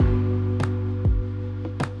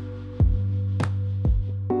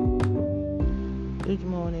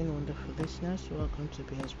listeners. Welcome to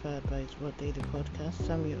Be Inspired by His Word Daily Podcast.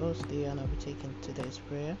 I'm your host, Leah, and I'll be taking today's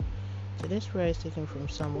prayer. Today's prayer is taken from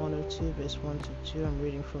Psalm 102, verse 1 to 2. I'm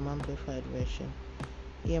reading from Amplified Version.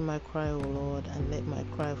 Hear my cry, O Lord, and let my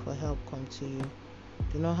cry for help come to you.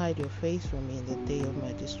 Do not hide your face from me in the day of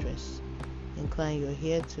my distress. Incline your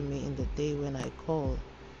ear to me in the day when I call.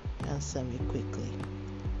 Answer me quickly.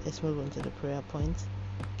 Let's move on to the prayer point.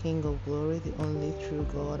 King of glory, the only true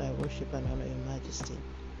God, I worship and honor your majesty.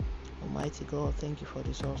 Almighty God, thank you for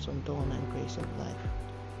this awesome dawn and grace of life.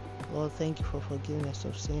 Lord, thank you for forgiveness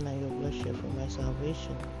of sin and your blood shed for my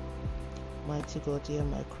salvation. Mighty God, hear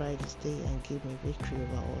my cry this day and give me victory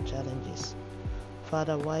over all challenges.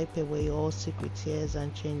 Father, wipe away all secret tears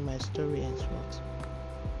and change my story henceforth.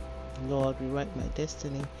 Lord, rewrite my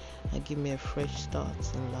destiny and give me a fresh start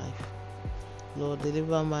in life. Lord,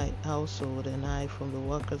 deliver my household and I from the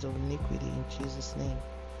workers of iniquity in Jesus' name.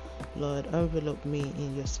 Lord, envelop me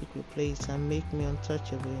in your secret place and make me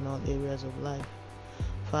untouchable in all areas of life.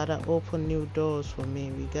 Father, open new doors for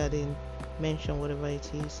me mention whatever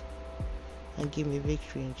it is, and give me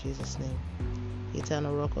victory in Jesus' name.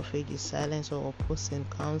 Eternal Rock of Ages, silence all opposing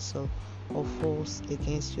counsel or force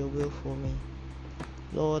against your will for me.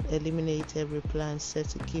 Lord, eliminate every plan set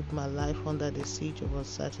to keep my life under the siege of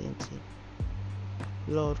uncertainty.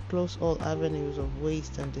 Lord, close all avenues of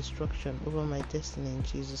waste and destruction over my destiny in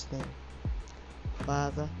Jesus' name.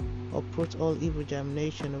 Father, uproot all evil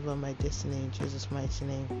germination over my destiny in Jesus' mighty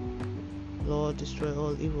name. Lord, destroy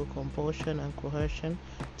all evil compulsion and coercion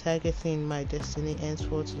targeting my destiny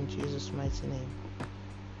henceforth in Jesus' mighty name.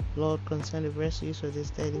 Lord, concern the best use of this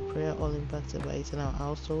daily prayer, all impacted by it in our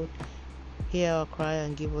household. Hear our cry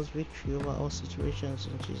and give us victory over all situations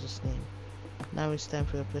in Jesus' name. Now it's time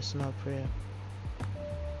for your personal prayer.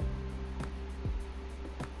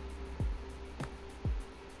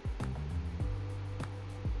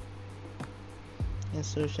 And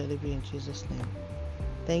so shall it be in Jesus' name.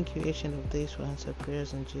 Thank you, Ancient of Days, for answered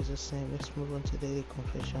prayers in Jesus' name. Let's move on to daily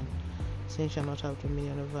confession. Sin shall not have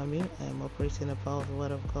dominion over me. I am operating the power of the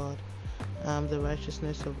Word of God. I am the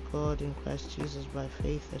righteousness of God in Christ Jesus by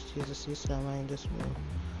faith, as Jesus is am I in this world.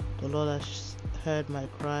 The Lord has heard my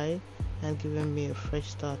cry and given me a fresh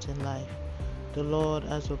start in life. The Lord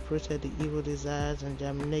has uprooted the evil desires and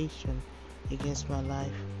germination against my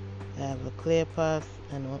life. I have a clear path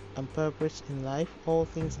and purpose in life. All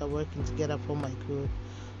things are working together for my good.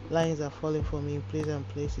 Lines are falling for me in pleasant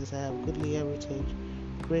places. I have goodly heritage.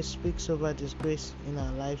 Grace speaks over disgrace in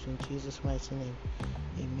our lives in Jesus' mighty name.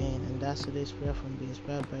 Amen. And that's today's prayer from Be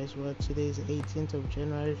Inspired by His Word. Today is the 18th of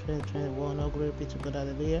January 2021. All glory be to God.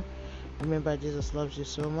 Hallelujah. Remember, Jesus loves you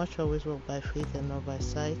so much. Always walk by faith and not by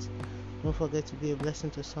sight. Don't forget to be a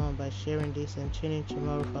blessing to someone by sharing this and tuning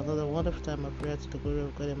tomorrow for another wonderful time of prayer to the glory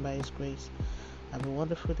of God and by His grace. Have a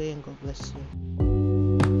wonderful day and God bless you.